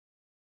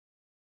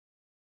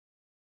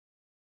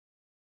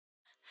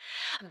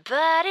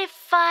But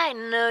if I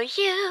know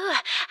you,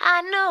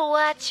 I know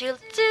what you'll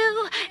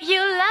do. You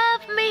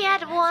love me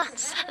at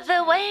once,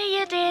 the way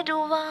you did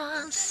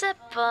once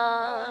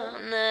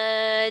upon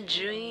a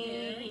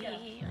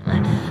dream.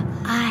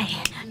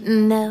 I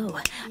know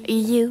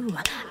you,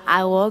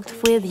 I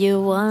walked with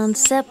you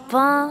once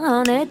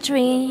upon a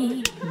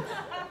dream.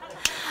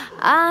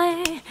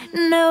 I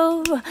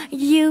know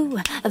you,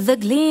 the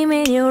gleam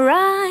in your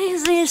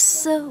eyes is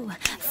so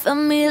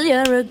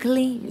familiar a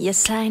gleam.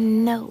 Yes, I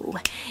know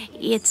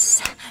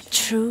it's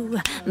true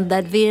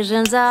that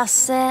visions are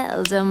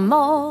seldom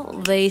all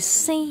they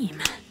seem.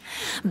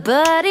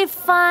 But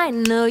if I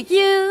know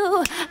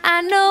you,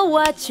 I know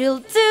what you'll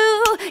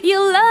do. You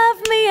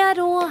love me at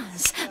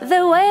once,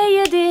 the way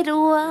you did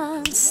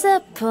once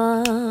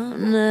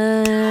upon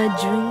a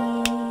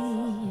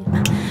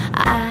dream.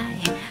 I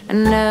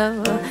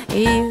know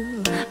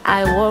you,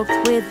 I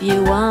walked with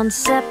you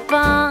once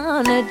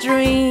upon a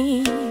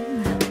dream.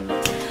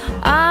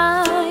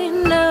 I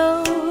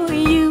know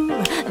you,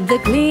 the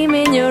gleam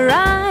in your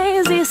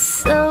eyes is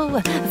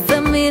so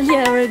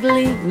familiar a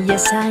gleam.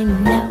 Yes, I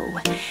know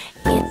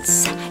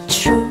it's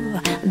true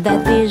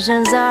that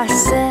visions are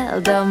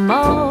seldom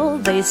all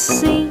they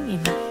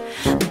seem.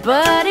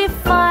 But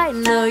if I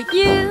know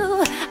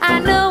you, I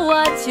know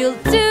what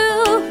you'll do.